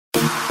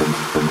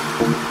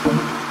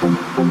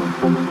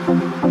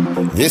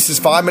This is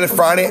 5 Minute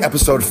Friday,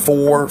 episode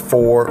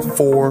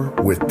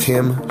 444 with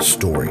Tim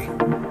Storey.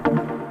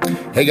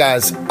 Hey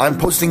guys, I'm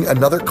posting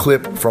another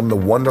clip from the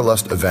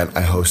Wanderlust event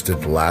I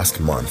hosted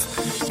last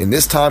month. And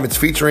this time it's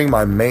featuring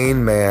my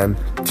main man,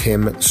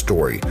 Tim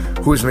Storey,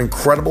 who is an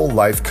incredible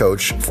life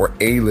coach for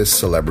A-list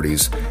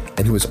celebrities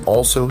and who is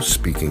also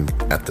speaking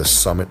at the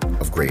Summit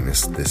of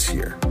Greatness this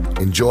year.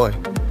 Enjoy.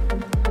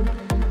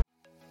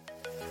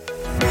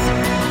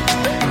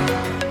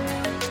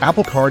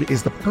 Apple Card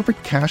is the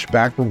perfect cash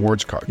back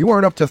rewards card. You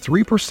earn up to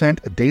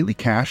 3% daily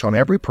cash on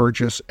every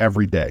purchase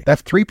every day.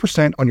 That's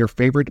 3% on your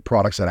favorite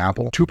products at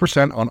Apple,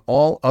 2% on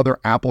all other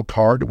Apple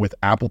Card with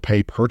Apple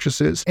Pay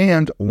purchases,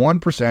 and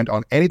 1%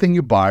 on anything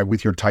you buy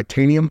with your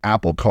titanium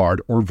Apple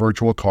Card or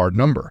virtual card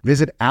number.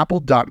 Visit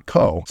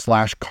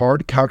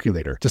apple.co/card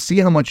calculator to see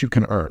how much you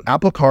can earn.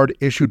 Apple Card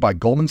issued by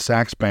Goldman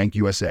Sachs Bank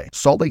USA,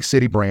 Salt Lake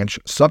City branch,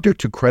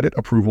 subject to credit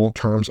approval,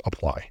 terms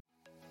apply.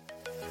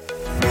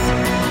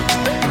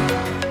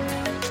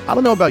 I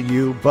don't know about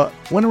you, but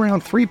when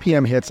around 3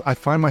 p.m. hits, I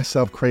find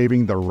myself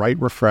craving the right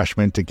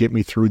refreshment to get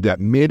me through that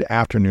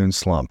mid-afternoon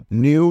slump.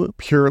 New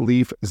Pure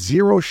Leaf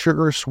Zero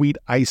Sugar Sweet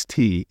Iced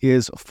Tea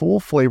is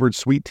full-flavored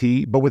sweet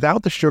tea, but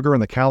without the sugar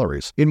and the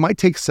calories. It might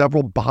take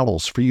several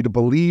bottles for you to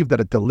believe that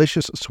a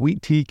delicious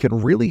sweet tea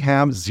can really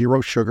have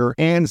zero sugar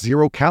and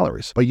 0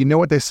 calories. But you know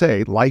what they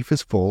say, life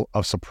is full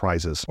of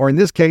surprises. Or in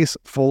this case,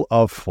 full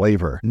of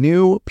flavor.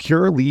 New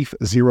Pure Leaf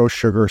Zero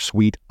Sugar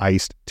Sweet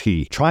Iced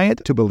Tea. Try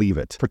it to believe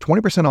it. For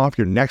 20% off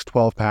your next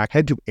 12-pack,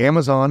 head to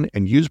Amazon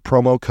and use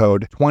promo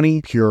code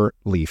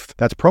 20PureLeaf.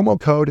 That's promo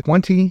code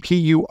 20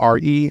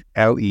 PURELEAF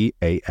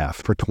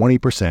for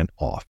 20%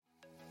 off.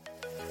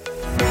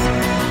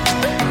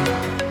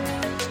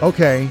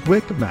 Okay,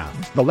 quick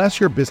math. The less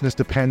your business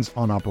depends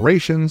on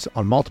operations,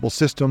 on multiple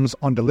systems,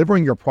 on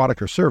delivering your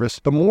product or service,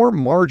 the more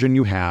margin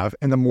you have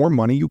and the more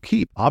money you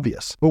keep.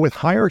 Obvious. But with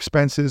higher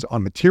expenses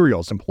on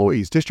materials,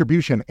 employees,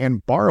 distribution,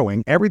 and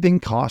borrowing, everything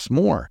costs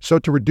more. So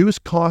to reduce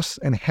costs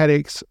and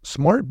headaches,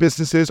 smart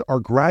businesses are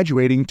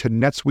graduating to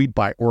NetSuite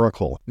by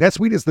Oracle.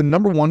 NetSuite is the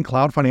 #1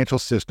 cloud financial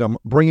system,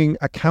 bringing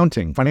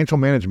accounting, financial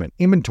management,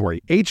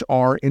 inventory,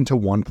 HR into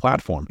one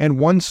platform and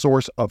one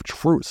source of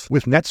truth.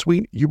 With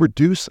NetSuite, you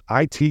reduce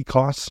IT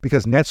costs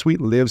because NetSuite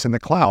lives in the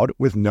cloud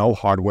with no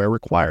hardware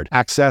required,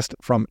 accessed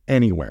from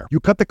anywhere. You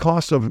cut the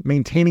cost of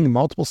maintaining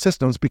multiple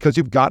systems because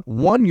you've got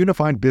one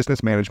unified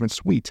business management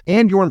suite,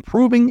 and you're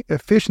improving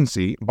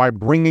efficiency by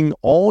bringing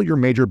all your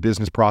major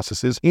business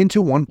processes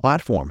into one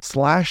platform,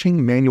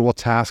 slashing manual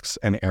tasks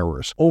and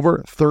errors.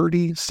 Over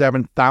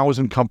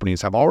 37,000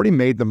 companies have already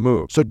made the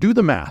move. So do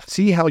the math.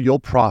 See how you'll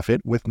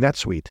profit with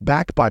NetSuite.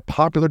 Backed by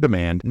popular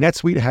demand,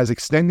 NetSuite has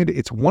extended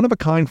its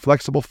one-of-a-kind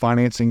flexible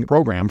financing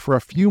program for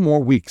a few more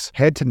weeks.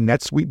 Head to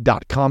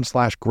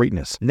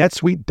netsuite.com/greatness.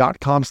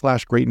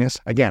 netsuite.com/greatness.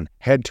 Again,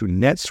 head to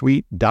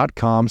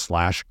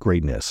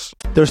netsuite.com/greatness.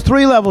 There's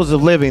 3 levels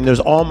of living. There's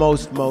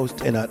almost,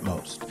 most, and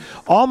utmost.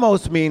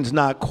 Almost means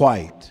not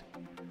quite.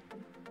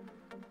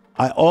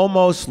 I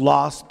almost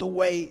lost the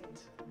weight.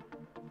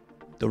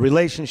 The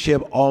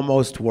relationship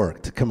almost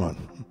worked. Come on.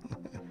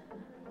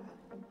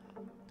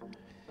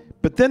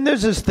 But then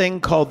there's this thing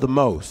called the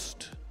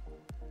most.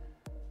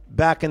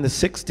 Back in the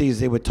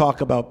 60s, they would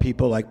talk about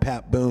people like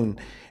Pat Boone,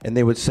 and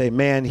they would say,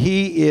 man,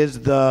 he is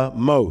the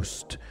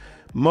most.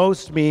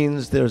 Most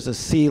means there's a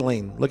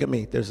ceiling. Look at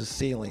me, there's a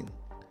ceiling.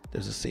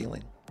 There's a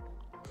ceiling.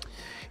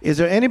 Is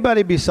there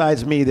anybody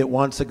besides me that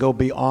wants to go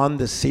beyond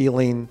the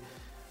ceiling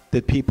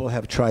that people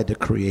have tried to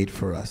create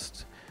for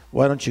us?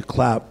 Why don't you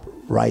clap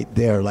right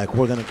there like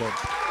we're going to go.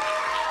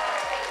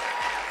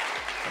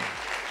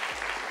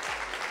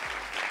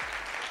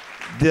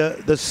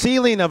 The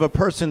ceiling of a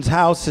person's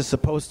house is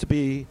supposed to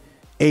be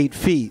 8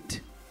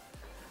 feet,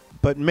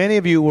 but many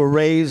of you were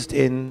raised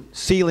in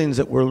ceilings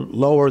that were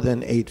lower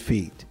than 8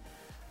 feet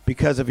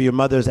because of your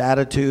mother's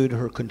attitude,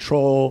 her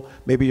control,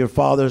 maybe your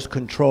father's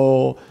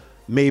control,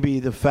 maybe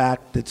the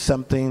fact that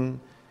something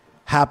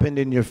happened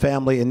in your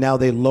family and now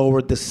they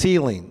lowered the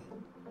ceiling.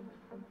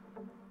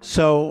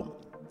 So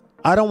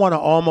I don't want an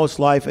almost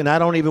life, and I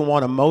don't even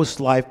want a most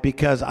life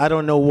because I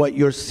don't know what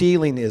your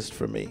ceiling is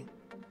for me.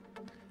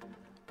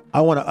 I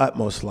want an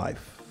utmost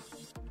life.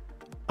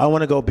 I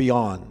want to go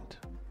beyond.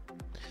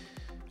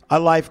 I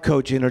life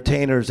coach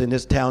entertainers in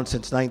this town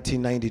since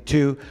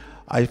 1992.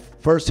 I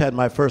first had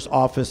my first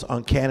office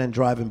on Cannon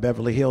Drive in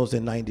Beverly Hills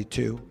in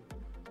 92.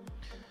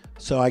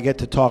 So I get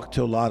to talk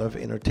to a lot of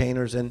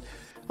entertainers, and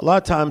a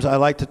lot of times I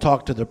like to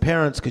talk to their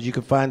parents because you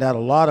can find out a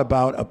lot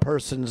about a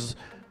person's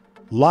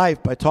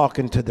life by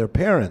talking to their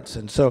parents.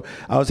 And so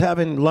I was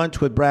having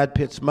lunch with Brad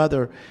Pitt's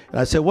mother, and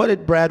I said, what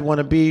did Brad want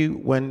to be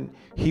when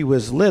he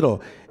was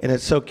little? And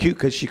it's so cute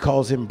because she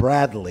calls him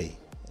Bradley.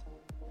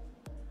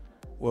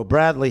 Well,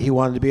 Bradley, he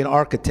wanted to be an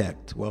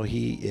architect. Well,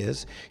 he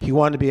is. He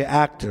wanted to be an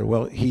actor.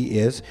 Well, he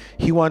is.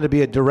 He wanted to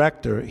be a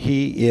director.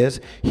 He is.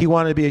 He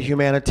wanted to be a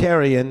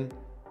humanitarian.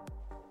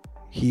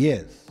 He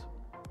is.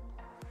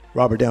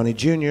 Robert Downey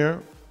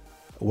Jr.,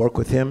 I work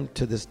with him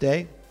to this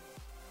day,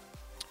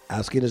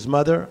 asking his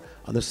mother,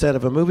 on the set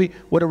of a movie.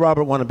 What did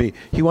Robert want to be?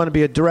 He wanted to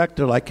be a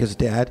director like his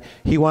dad.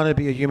 He wanted to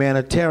be a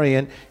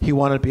humanitarian. He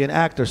wanted to be an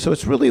actor. So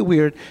it's really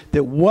weird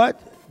that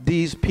what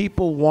these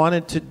people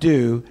wanted to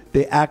do,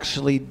 they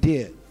actually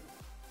did.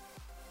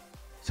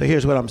 So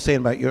here's what I'm saying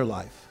about your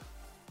life.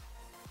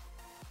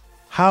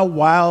 How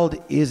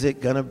wild is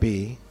it going to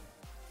be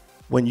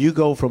when you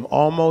go from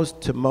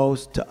almost to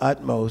most to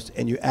utmost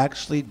and you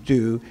actually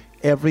do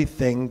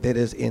everything that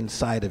is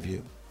inside of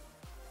you?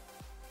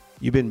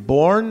 You've been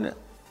born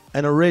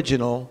an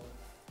original,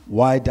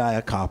 why die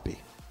a copy?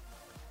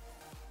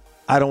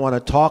 I don't want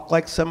to talk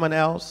like someone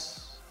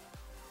else.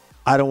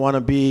 I don't want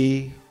to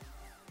be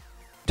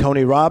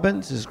Tony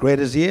Robbins, as great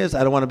as he is.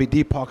 I don't want to be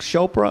Deepak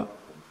Chopra.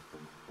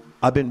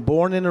 I've been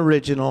born an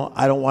original.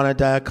 I don't want to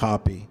die a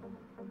copy.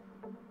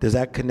 Does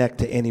that connect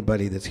to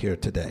anybody that's here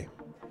today?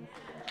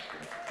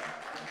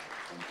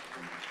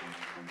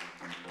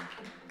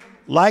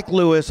 Like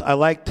Lewis, I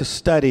like to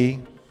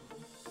study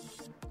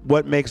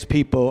what makes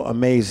people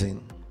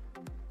amazing.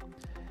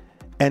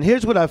 And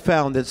here's what I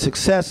found, that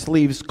success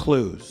leaves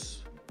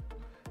clues.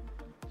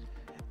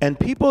 And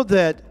people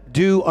that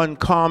do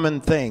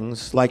uncommon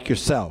things like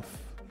yourself.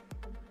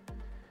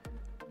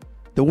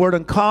 The word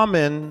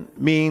uncommon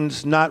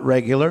means not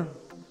regular,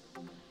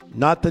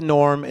 not the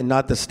norm, and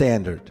not the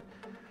standard.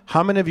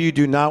 How many of you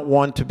do not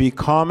want to be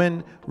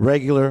common,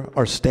 regular,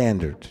 or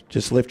standard?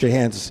 Just lift your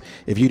hands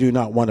if you do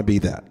not want to be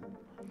that.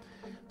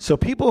 So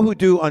people who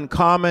do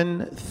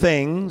uncommon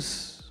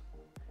things,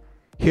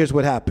 here's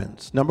what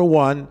happens. Number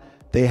one,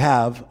 they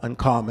have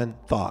uncommon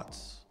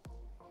thoughts.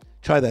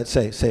 Try that.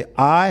 Say,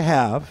 I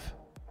have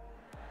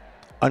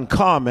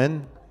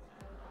uncommon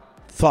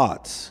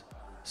thoughts.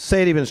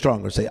 Say it even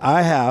stronger. Say,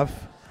 I have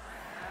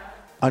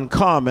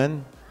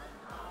uncommon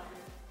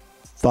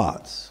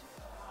thoughts.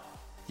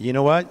 You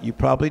know what? You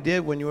probably did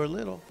when you were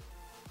little.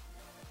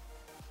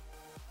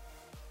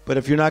 But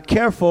if you're not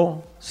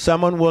careful,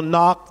 someone will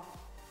knock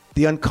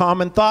the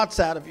uncommon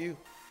thoughts out of you.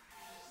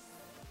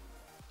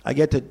 I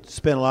get to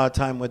spend a lot of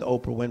time with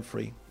Oprah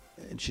Winfrey,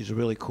 and she's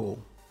really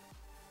cool.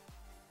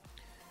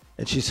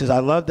 And she says, I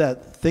love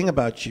that thing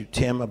about you,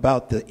 Tim,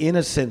 about the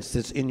innocence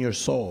that's in your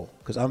soul.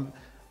 Because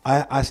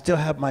I still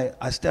have my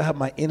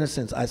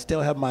innocence. I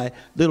still have my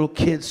little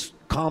kid's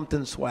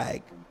Compton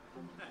swag.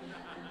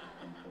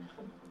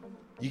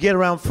 You get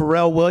around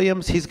Pharrell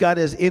Williams, he's got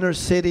his inner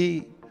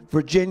city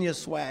Virginia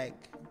swag.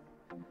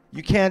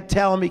 You can't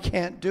tell him he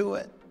can't do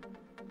it.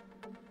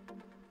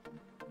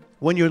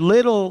 When you're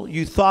little,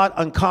 you thought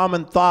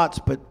uncommon thoughts,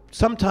 but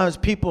sometimes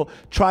people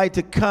try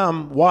to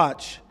come,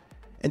 watch,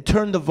 and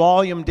turn the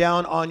volume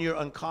down on your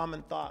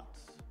uncommon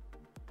thoughts.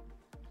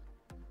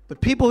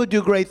 But people who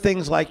do great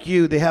things like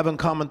you, they have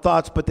uncommon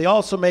thoughts, but they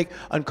also make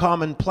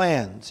uncommon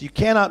plans. You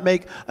cannot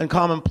make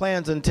uncommon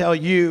plans until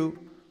you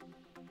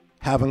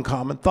have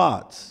uncommon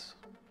thoughts.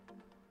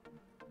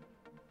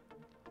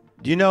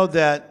 Do you know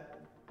that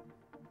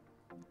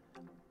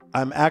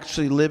I'm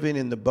actually living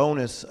in the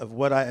bonus of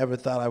what I ever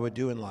thought I would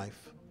do in life?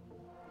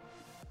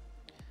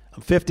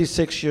 I'm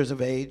 56 years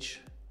of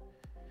age,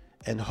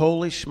 and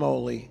holy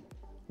schmoly,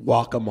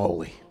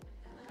 guacamole.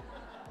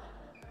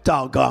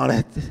 Doggone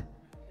it.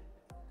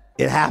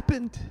 It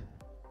happened.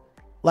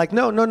 Like,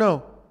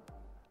 no.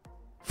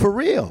 For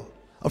real.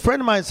 A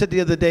friend of mine said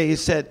the other day, he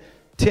said,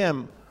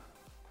 Tim,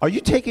 are you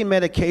taking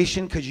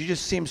medication because you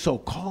just seem so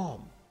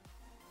calm?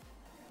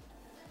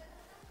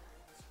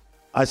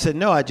 I said,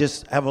 no, I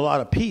just have a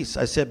lot of peace.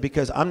 I said,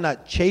 because I'm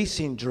not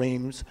chasing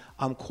dreams,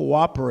 I'm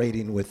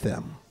cooperating with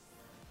them.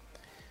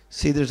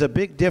 See, there's a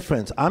big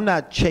difference. I'm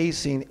not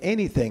chasing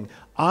anything.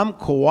 I'm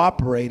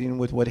cooperating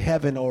with what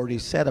heaven already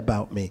said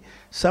about me.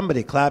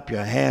 Somebody clap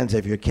your hands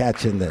if you're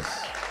catching this.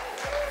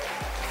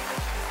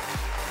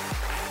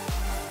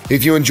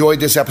 If you enjoyed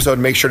this episode,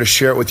 make sure to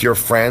share it with your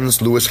friends,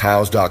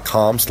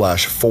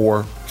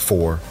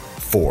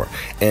 lewishowes.com/444.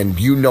 And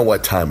you know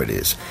what time it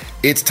is.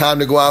 It's time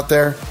to go out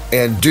there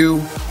and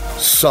do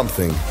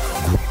something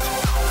great.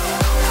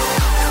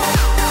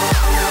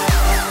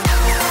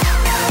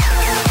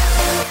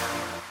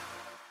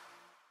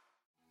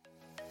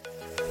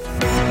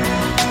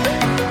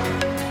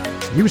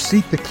 You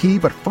seek the key,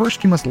 but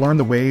first you must learn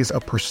the ways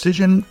of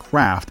precision,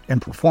 craft,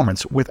 and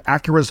performance with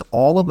Acura's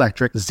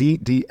all-electric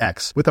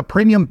ZDX. With a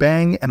premium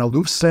Bang and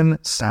Olufsen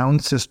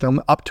sound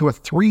system, up to a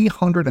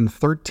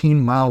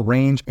 313-mile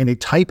range, and a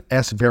Type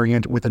S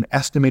variant with an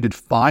estimated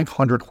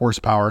 500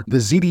 horsepower, the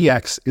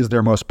ZDX is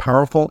their most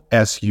powerful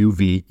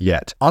SUV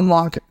yet.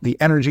 Unlock the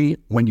energy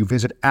when you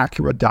visit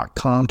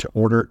Acura.com to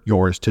order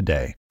yours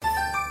today.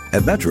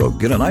 At Metro,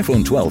 get an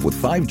iPhone 12 with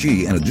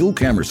 5G and a dual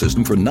camera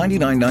system for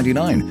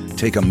 $99.99.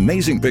 Take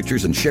amazing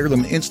pictures and share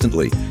them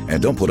instantly.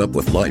 And don't put up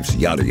with life's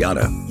yada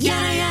yada.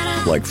 Yada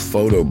yada. Like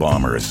photo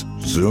bombers.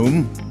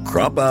 Zoom,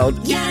 crop out,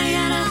 Yada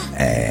yada.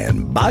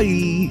 and bye.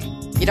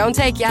 You don't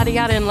take yada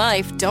yada in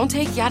life, don't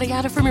take yada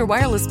yada from your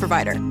wireless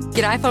provider.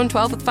 Get iPhone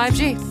 12 with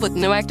 5G with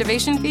no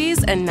activation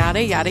fees and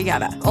nada yada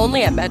yada.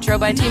 Only at Metro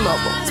by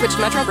T-Mobile. Switch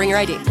to Metro, bring your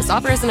ID. This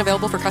offer isn't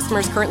available for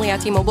customers currently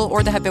at T-Mobile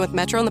or that have been with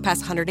Metro in the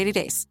past 180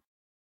 days.